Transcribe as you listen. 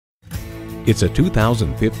It's a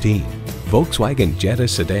 2015 Volkswagen Jetta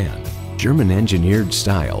sedan. German-engineered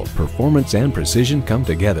style, performance, and precision come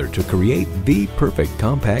together to create the perfect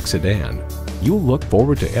compact sedan. You'll look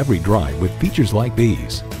forward to every drive with features like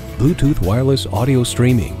these: Bluetooth wireless audio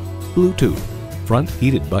streaming, Bluetooth, front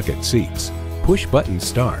heated bucket seats, push-button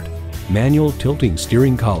start, manual tilting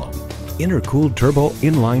steering column, intercooled turbo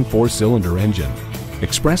inline 4-cylinder engine,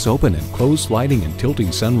 express open and closed sliding and tilting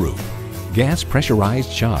sunroof, gas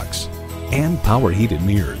pressurized shocks, and power heated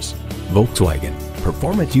mirrors. Volkswagen,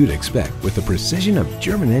 performance you'd expect with the precision of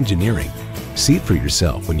German engineering. See it for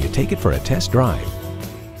yourself when you take it for a test drive.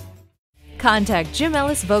 Contact IJim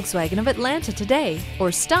Ellis Volkswagen of Atlanta today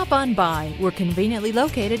or stop on by. We're conveniently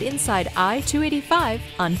located inside I-285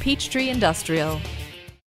 on Peachtree Industrial.